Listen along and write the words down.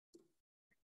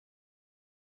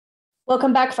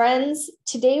Welcome back, friends.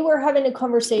 Today we're having a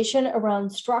conversation around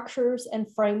structures and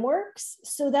frameworks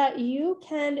so that you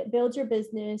can build your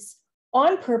business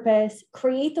on purpose,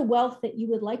 create the wealth that you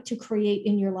would like to create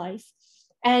in your life,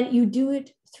 and you do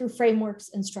it through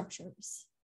frameworks and structures.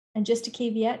 And just a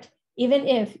caveat, even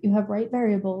if you have right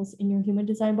variables in your human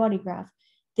design body graph,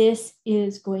 this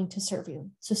is going to serve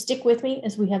you. So stick with me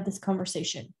as we have this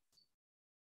conversation.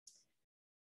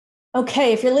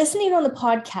 Okay, if you're listening on the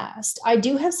podcast, I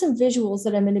do have some visuals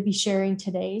that I'm going to be sharing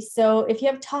today. So if you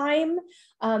have time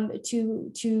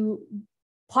to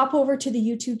pop over to the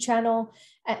YouTube channel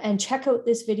and check out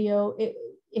this video,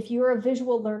 if you're a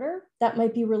visual learner, that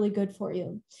might be really good for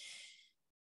you.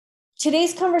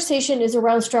 Today's conversation is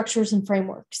around structures and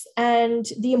frameworks and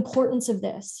the importance of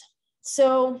this.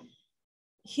 So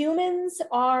humans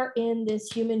are in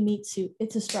this human meat suit.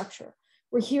 It's a structure.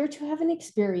 We're here to have an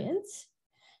experience,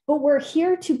 but we're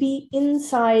here to be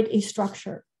inside a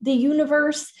structure. The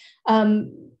universe,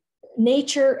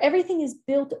 nature, everything is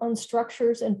built on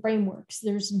structures and frameworks.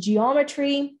 There's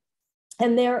geometry,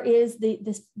 and there is the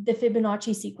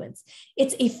Fibonacci sequence.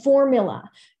 It's a formula.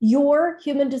 Your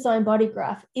human design body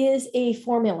graph is a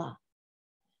formula.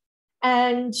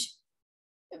 And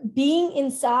being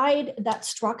inside that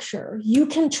structure, you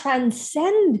can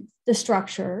transcend the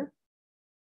structure,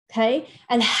 okay,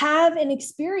 and have an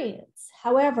experience.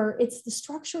 However, it's the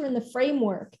structure and the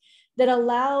framework that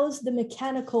allows the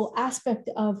mechanical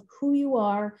aspect of who you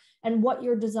are and what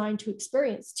you're designed to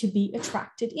experience to be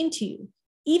attracted into you.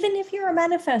 Even if you're a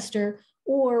manifester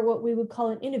or what we would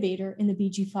call an innovator in the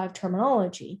BG5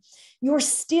 terminology, you're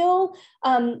still,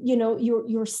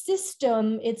 your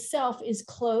system itself is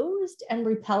closed and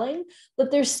repelling, but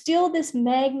there's still this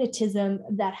magnetism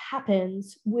that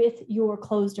happens with your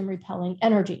closed and repelling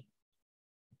energy.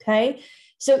 Okay,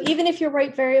 so even if you're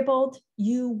right variabled,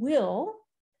 you will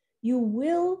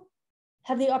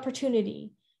have the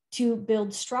opportunity to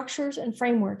build structures and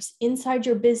frameworks inside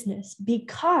your business,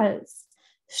 because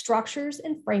structures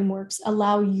and frameworks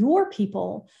allow your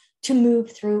people to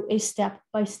move through a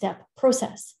step-by-step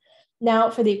process.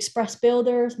 Now, for the express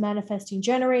builders, manifesting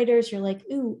generators, you're like,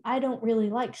 ooh, I don't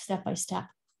really like step-by-step.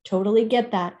 Totally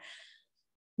get that.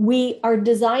 We are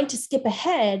designed to skip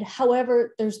ahead.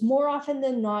 However, there's more often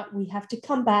than not, we have to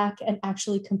come back and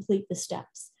actually complete the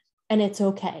steps. And it's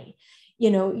okay.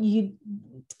 You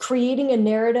creating a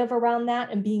narrative around that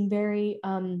and being very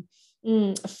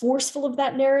forceful of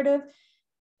that narrative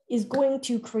is going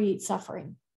to create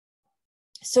suffering.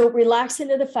 So relax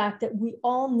into the fact that we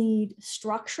all need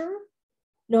structure,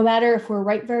 no matter if we're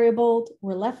right variabled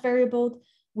or left variabled,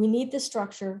 we need the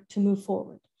structure to move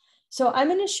forward. So I'm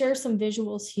going to share some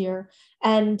visuals here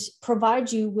and provide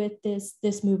you with this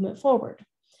movement forward.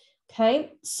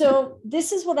 Okay, so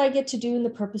this is what I get to do in the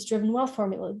purpose-driven wealth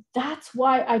formula. That's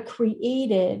why I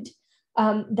created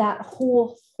that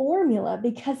whole formula,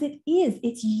 because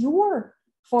it's your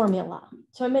formula.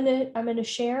 So I'm going to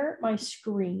share my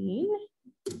screen.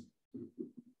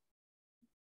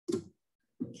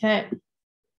 Okay,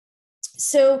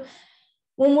 so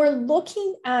when we're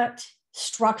looking at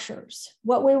structures,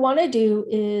 what we want to do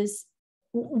is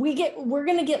we're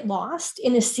going to get lost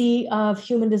in a sea of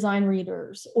human design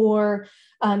readers or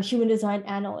human design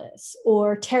analysts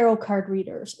or tarot card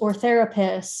readers or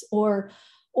therapists or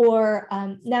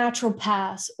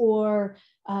naturopaths or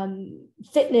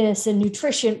fitness and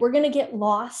nutrition. We're going to get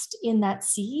lost in that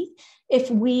sea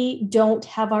if we don't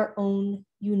have our own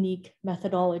unique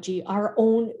methodology, our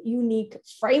own unique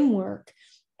framework,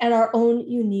 and our own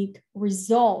unique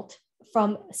result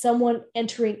from someone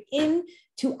entering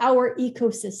into our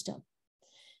ecosystem.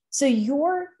 So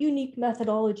your unique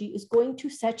methodology is going to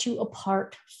set you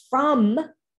apart from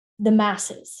the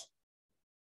masses.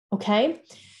 Okay?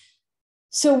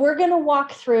 So we're going to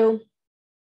walk through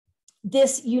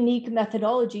this unique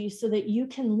methodology so that you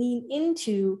can lean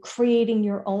into creating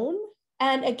your own.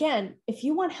 And again, if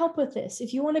you want help with this,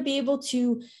 if you want to be able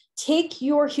to take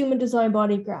your human design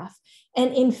body graph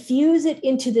and infuse it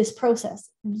into this process,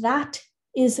 that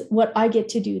is what I get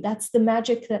to do. That's the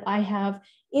magic that I have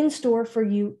in store for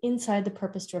you inside the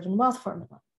purpose-driven wealth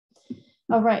formula.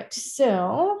 All right,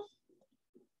 so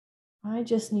I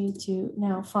just need to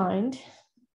now find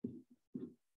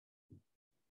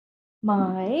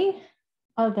my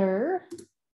other.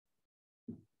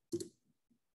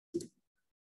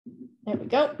 There we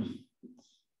go.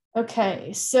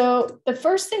 Okay, so the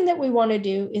first thing that we want to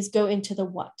do is go into the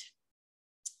what.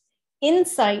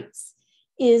 Insights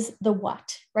is the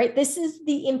what, right? This is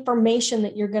the information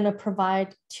that you're going to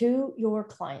provide to your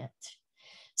client.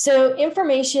 So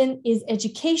information is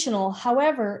educational.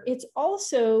 However, it's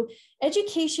also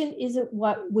Education isn't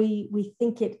what we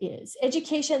think it is.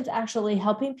 Education is actually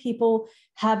helping people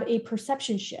have a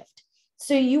perception shift.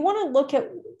 So you want to look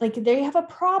at, like, they have a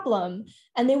problem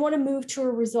and they want to move to a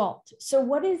result. So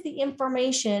what is the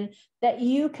information that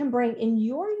you can bring in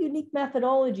your unique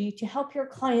methodology to help your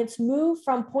clients move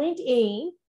from point A,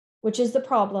 which is the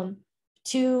problem,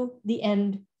 to the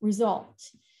end result?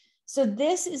 So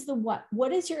this is the what.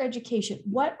 What is your education?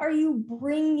 What are you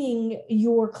bringing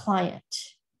your client?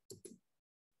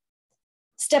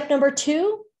 Step number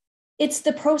 2, it's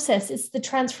the process, it's the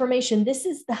transformation. This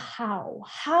is the how.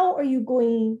 How are you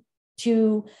going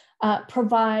to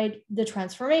provide the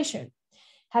transformation? It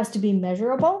has to be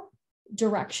measurable,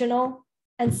 directional,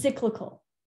 and cyclical.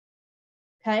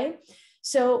 Okay.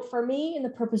 So for me, in the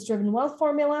purpose-driven wealth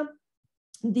formula,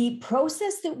 the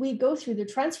process that we go through, the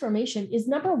transformation, is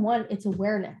number 1, it's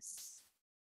awareness.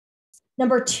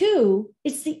 Number 2,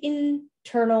 it's the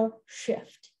internal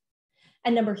shift.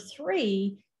 And number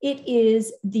 3, it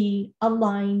is the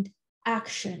aligned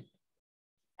action.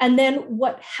 And then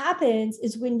what happens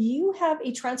is when you have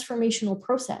a transformational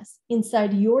process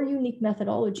inside your unique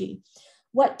methodology,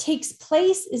 what takes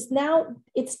place is now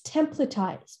it's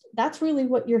templatized. That's really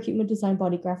what your human design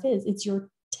body graph is. It's your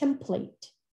template.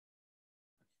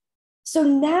 So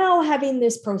now having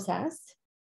this process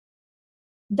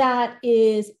that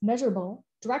is measurable,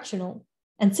 directional,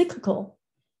 and cyclical,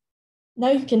 now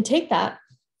you can take that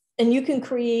and you can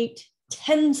create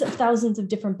tens of thousands of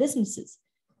different businesses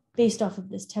based off of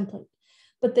this template.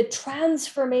 But the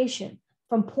transformation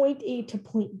from point A to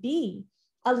point B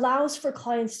allows for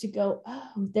clients to go,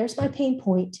 oh, there's my pain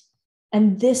point,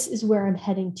 and this is where I'm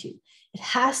heading to. It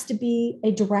has to be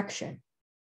a direction.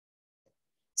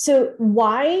 So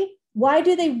why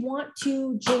do they want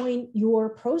to join your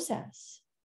process?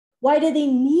 Why do they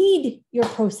need your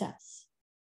process?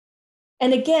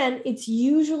 And again, it's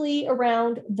usually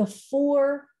around the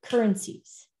 4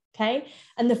 currencies, okay?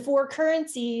 And the 4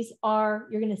 currencies are,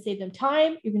 you're going to save them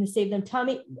time, you're going to save them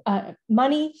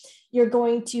money, you're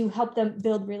going to help them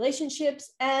build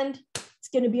relationships, and it's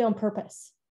going to be on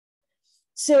purpose.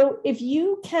 So if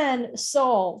you can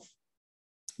solve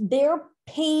their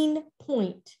pain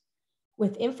point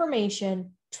with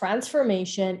information,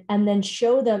 transformation, and then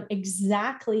show them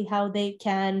exactly how they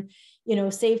can,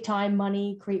 save time,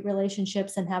 money, create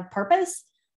relationships, and have purpose.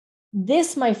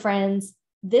 This, my friends,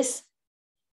 this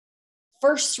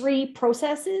first 3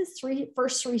 processes,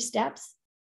 first three steps,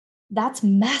 that's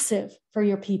massive for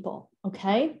your people,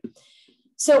 okay?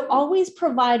 So always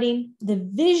providing the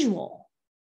visual.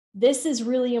 This is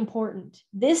really important.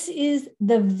 This is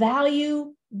the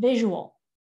value visual.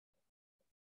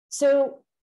 So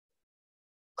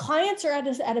clients are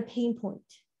at a pain point.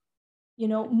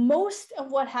 Most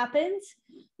of what happens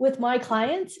with my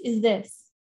clients is this.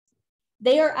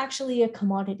 They are actually a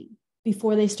commodity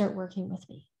before they start working with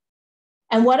me.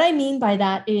 And what I mean by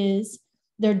that is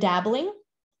they're dabbling.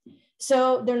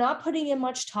 So they're not putting in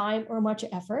much time or much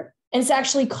effort. And it's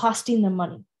actually costing them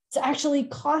money. It's actually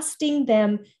costing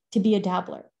them to be a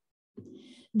dabbler.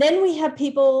 Then we have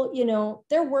people,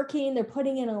 they're working, they're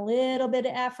putting in a little bit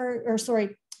of effort,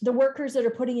 the workers that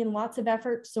are putting in lots of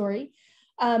effort,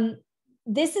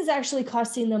 this is actually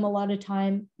costing them a lot of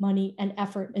time, money, and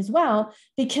effort as well,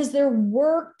 because they're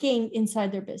working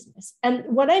inside their business. And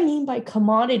what I mean by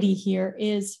commodity here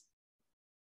is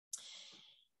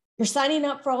you're signing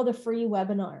up for all the free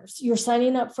webinars. You're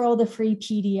signing up for all the free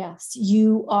PDFs.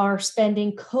 You are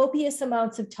spending copious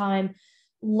amounts of time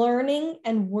learning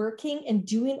and working and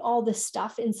doing all the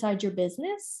stuff inside your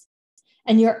business.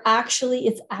 And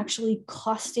it's actually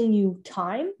costing you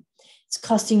time. It's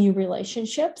costing you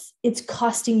relationships. It's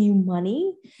costing you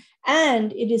money.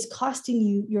 And it is costing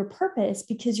you your purpose,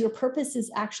 because your purpose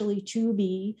is actually to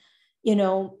be,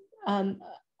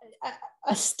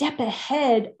 a step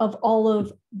ahead of all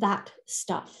of that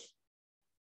stuff.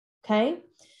 Okay.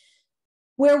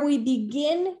 Where we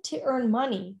begin to earn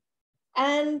money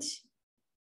and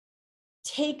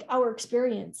take our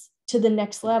experience to the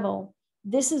next level.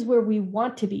 This is where we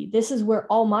want to be. This is where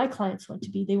all my clients want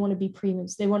to be. They want to be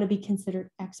premiums. They want to be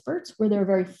considered experts, where they're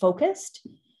very focused.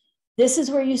 This is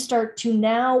where you start to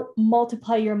now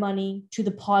multiply your money to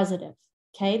the positive.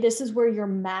 Okay. This is where you're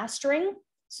mastering.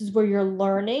 This is where you're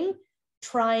learning,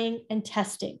 trying, and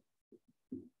testing.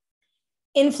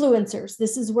 Influencers.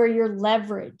 This is where you're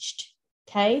leveraged.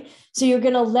 Okay. So you're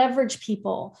going to leverage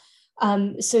people.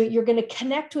 So you're going to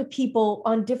connect with people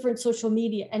on different social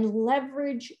media and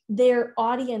leverage their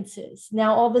audiences.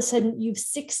 Now, all of a sudden, you've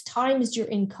 6 times your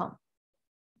income.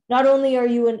 Not only are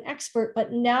you an expert,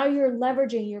 but now you're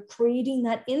leveraging, you're creating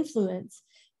that influence.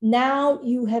 Now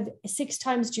you have 6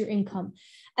 times your income.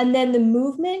 And then the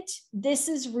movement, this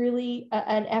is really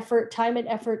an effort. Time and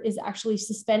effort is actually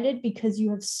suspended because you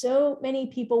have so many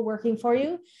people working for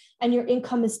you and your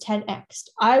income is 10x.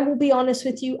 I will be honest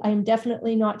with you, I am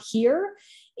definitely not here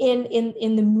in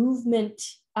the movement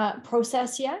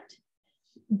process yet.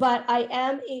 But I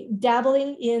am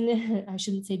dabbling in, I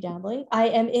shouldn't say dabbling, I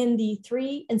am in the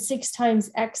 3 and 6 times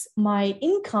X my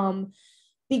income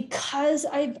because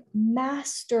I've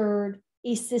mastered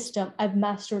a system, I've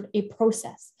mastered a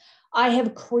process. I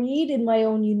have created my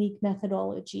own unique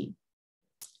methodology.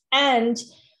 And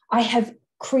I have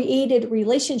created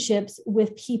relationships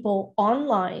with people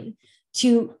online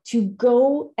to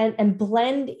go and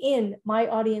blend in my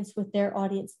audience with their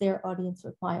audience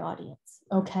with my audience,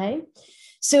 okay?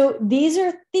 So these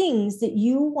are things that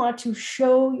you want to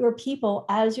show your people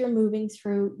as you're moving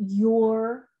through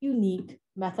your unique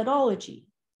methodology.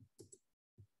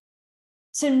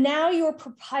 So now your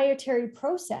proprietary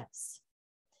process.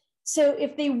 So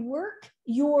if they work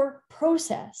your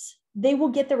process, they will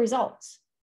get the results.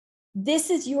 This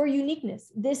is your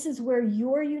uniqueness. This is where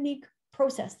your unique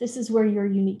process, this is where your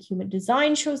unique human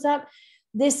design shows up.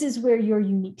 This is where your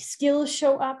unique skills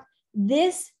show up.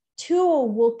 This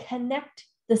tool will connect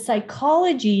the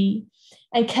psychology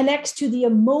and connects to the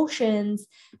emotions.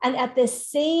 And at the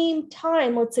same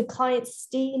time, lets the client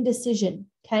stay in decision.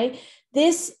 Okay.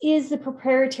 This is the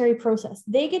proprietary process.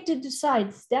 They get to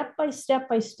decide step by step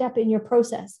by step in your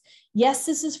process. Yes,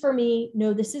 this is for me.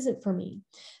 No, this isn't for me.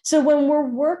 So when we're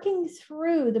working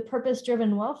through the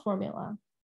purpose-driven wealth formula,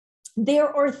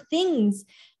 there are things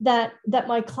that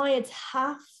my clients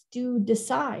have to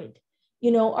decide.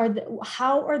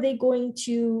 How are they going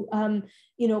to,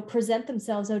 present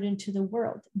themselves out into the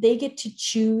world? They get to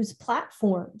choose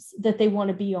platforms that they want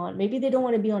to be on. Maybe they don't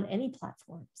want to be on any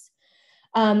platforms.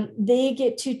 They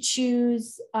get to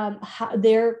choose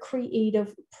their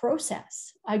creative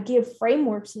process. I give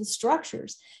frameworks and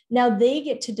structures. Now they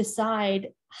get to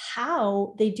decide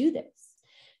how they do this.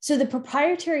 So the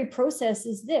proprietary process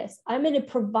is this. I'm going to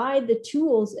provide the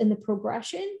tools and the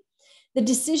progression. The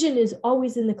decision is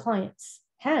always in the client's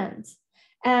hands.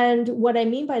 And what I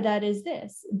mean by that is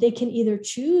this. They can either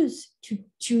choose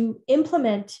to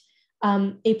implement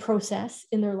a process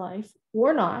in their life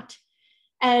or not.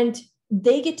 And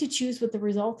they get to choose what the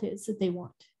result is that they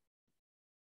want.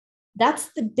 That's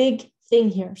the big thing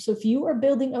here. So if you are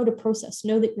building out a process,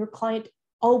 know that your client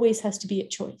always has to be a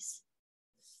choice.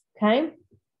 Okay.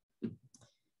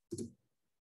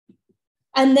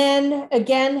 And then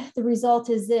again, the result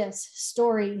is this: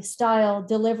 story, style,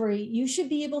 delivery. You should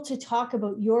be able to talk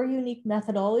about your unique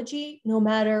methodology no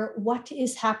matter what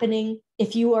is happening.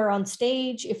 If you are on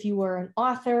stage, if you are an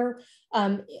author,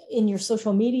 in your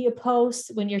social media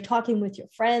posts, when you're talking with your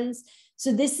friends.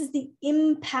 So this is the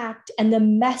impact and the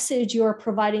message you're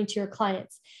providing to your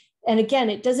clients. And again,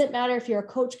 it doesn't matter if you're a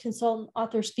coach, consultant,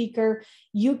 author, speaker,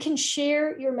 you can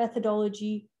share your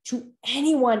methodology to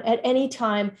anyone at any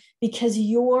time because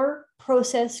your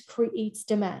process creates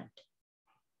demand.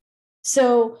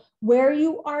 So where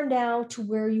you are now to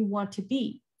where you want to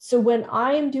be. So when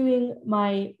I am doing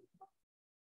my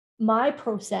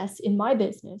process in my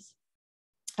business,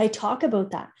 I talk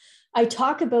about that. I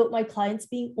talk about my clients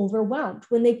being overwhelmed.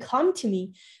 When they come to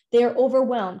me, they're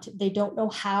overwhelmed. They don't know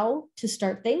how to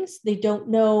start things. They don't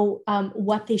know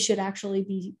what they should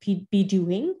actually be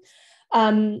doing.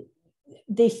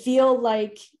 They feel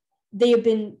like they have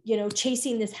been,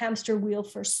 chasing this hamster wheel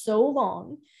for so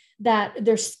long that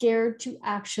they're scared to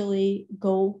actually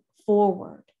go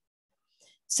forward.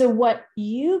 So what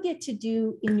you get to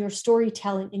do in your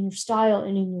storytelling, in your style,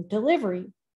 and in your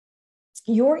delivery,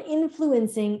 you're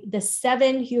influencing the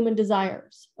 7 human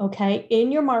desires, okay?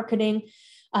 In your marketing,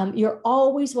 you're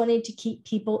always wanting to keep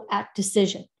people at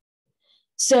decision.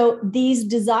 So these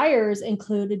desires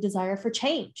include a desire for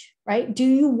change, right? Do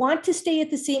you want to stay at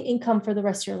the same income for the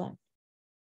rest of your life?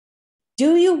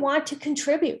 Do you want to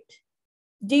contribute?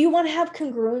 Do you want to have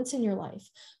congruence in your life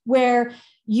where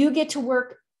you get to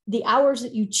work the hours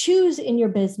that you choose in your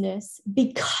business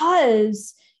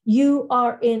because you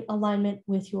are in alignment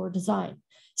with your design?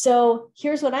 So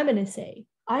here's what I'm going to say.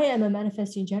 I am a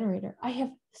manifesting generator. I have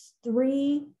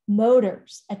 3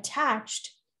 motors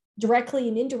attached directly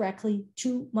and indirectly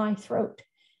to my throat.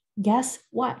 Guess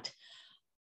what?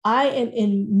 I am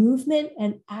in movement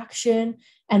and action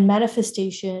and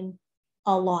manifestation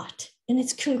a lot. And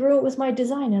it's congruent with my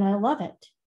design and I love it.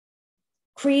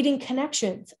 Creating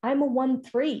connections. I'm a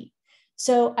 1-3.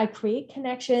 So I create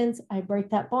connections, I break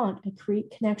that bond. I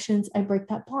create connections, I break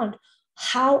that bond.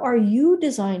 How are you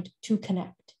designed to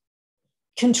connect?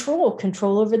 Control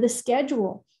over the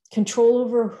schedule, control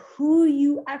over who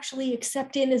you actually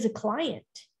accept in as a client.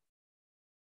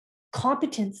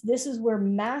 Competence. This is where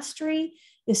mastery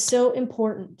is so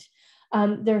important.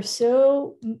 There's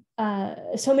so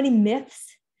many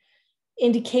myths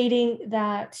indicating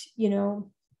that,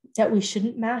 that we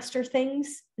shouldn't master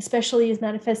things, especially as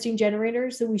manifesting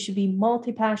generators, that we should be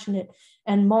multi-passionate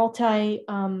and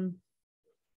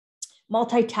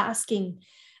multitasking.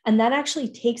 And that actually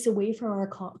takes away from our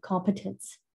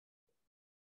competence.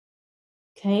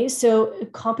 Okay, so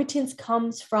competence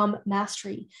comes from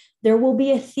mastery. There will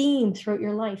be a theme throughout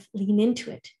your life. Lean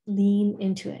into it, lean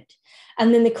into it.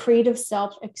 And then the creative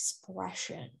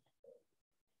self-expression.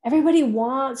 Everybody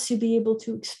wants to be able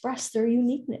to express their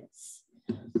uniqueness.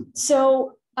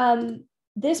 So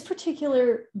this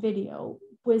particular video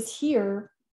was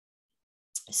here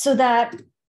so that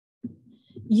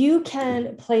you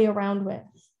can play around with.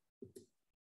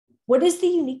 What is the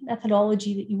unique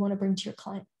methodology that you want to bring to your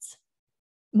clients?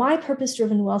 My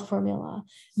purpose-driven wealth formula.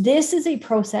 This is a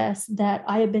process that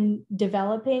I have been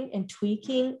developing and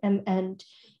tweaking and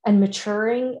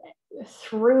maturing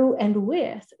through and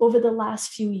with over the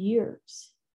last few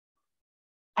years.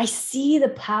 I see the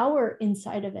power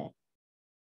inside of it.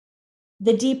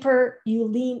 The deeper you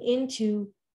lean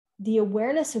into the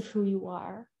awareness of who you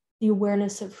are, the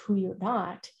awareness of who you're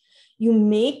not, you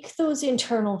make those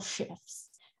internal shifts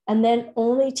and then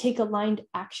only take aligned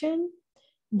action.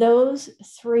 Those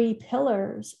 3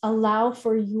 pillars allow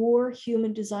for your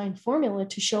human design formula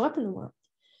to show up in the world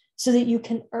so that you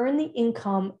can earn the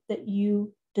income that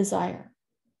you desire.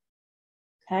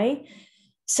 Okay,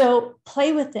 so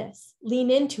play with this, lean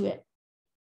into it.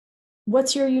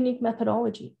 What's your unique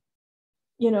methodology?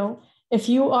 If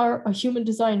you are a human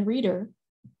design reader,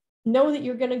 know that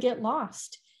you're going to get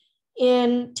lost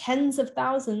in tens of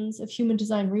thousands of human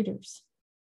design readers.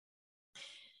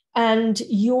 And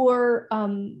your,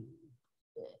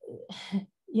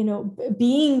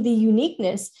 being the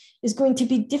uniqueness is going to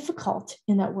be difficult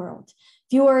in that world.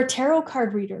 If you are a tarot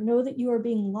card reader, know that you are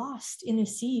being lost in a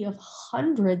sea of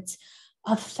hundreds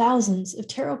of thousands of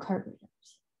tarot card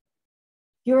readers.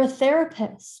 You're a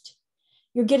therapist.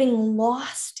 You're getting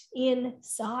lost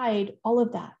inside all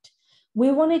of that. We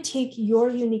want to take your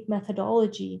unique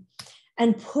methodology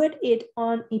and put it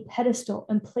on a pedestal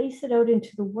and place it out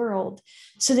into the world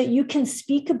so that you can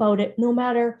speak about it no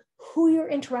matter who you're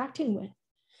interacting with.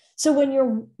 So when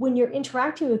you're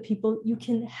interacting with people, you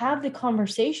can have the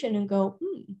conversation and go,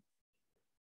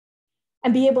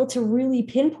 and be able to really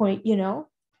pinpoint,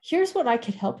 here's what I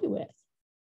could help you with.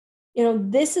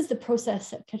 This is the process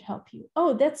that could help you.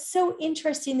 Oh, that's so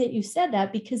interesting that you said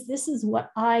that, because this is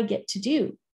what I get to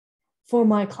do for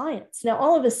my clients. Now,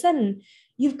 all of a sudden,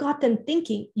 you've got them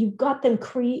thinking, you've got them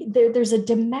there's a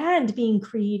demand being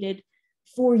created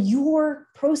for your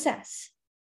process,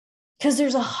 because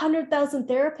there's 100,000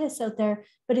 therapists out there,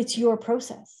 but it's your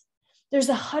process. There's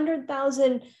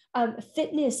 100,000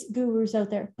 fitness gurus out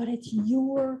there, but it's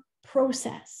your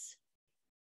process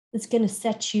that's going to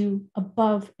set you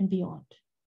above and beyond.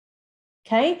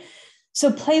 Okay,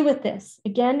 so play with this.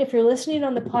 Again, if you're listening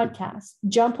on the podcast,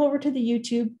 jump over to the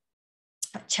YouTube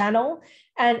channel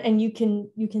and you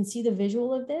can see the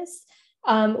visual of this.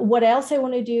 What else I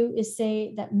want to do is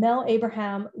say that Mel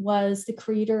Abraham was the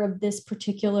creator of this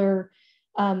particular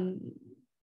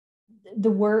the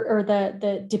word or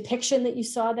the depiction that you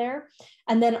saw there.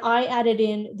 And then I added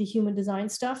in the human design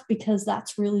stuff because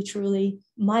that's really truly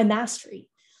my mastery.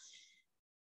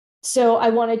 So I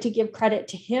wanted to give credit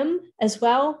to him as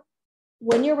well.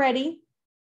 When you're ready,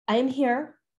 I am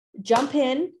here. Jump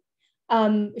in.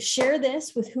 Share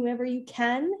this with whomever you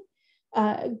can.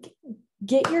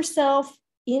 Get yourself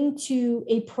into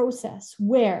a process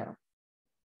where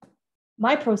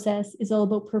my process is all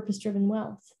about purpose-driven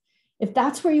wealth. If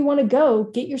that's where you want to go,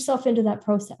 get yourself into that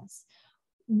process.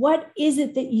 What is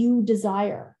it that you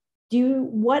desire?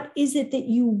 What is it that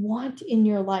you want in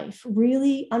your life?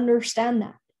 Really understand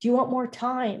that. Do you want more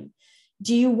time?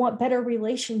 Do you want better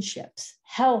relationships,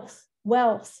 health,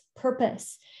 wealth,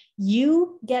 purpose?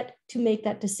 You get to make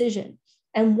that decision.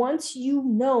 And once you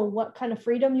know what kind of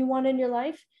freedom you want in your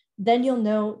life, then you'll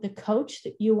know the coach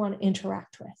that you want to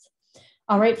interact with.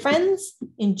 All right, friends,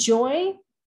 enjoy.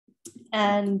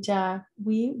 And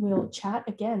we will chat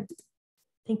again.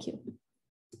 Thank you.